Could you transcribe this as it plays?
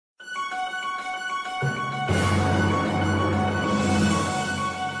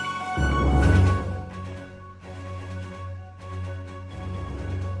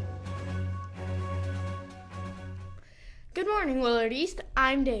morning, Willard East.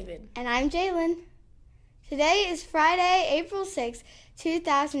 I'm David. And I'm Jalen. Today is Friday, April 6,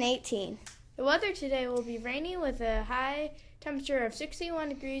 2018. The weather today will be rainy with a high temperature of 61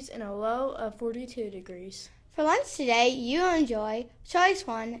 degrees and a low of 42 degrees. For lunch today, you will enjoy Choice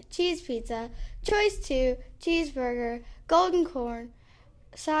 1, cheese pizza, Choice 2, cheeseburger, golden corn,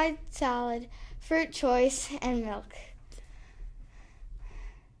 side salad, fruit choice, and milk.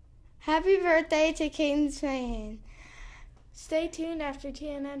 Happy birthday to Caden Smahan. Stay tuned after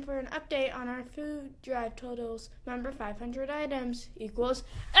TNN for an update on our food drive totals. Remember, 500 items equals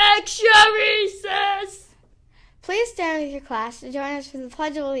extra recess! Please stand with your class to join us for the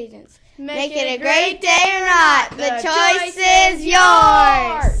Pledge of Allegiance. Make it a great day or not, the choice is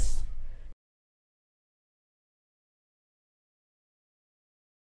yours!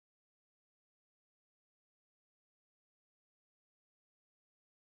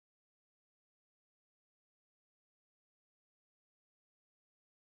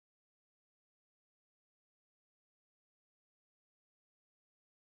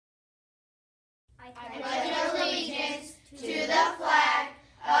 I pledge allegiance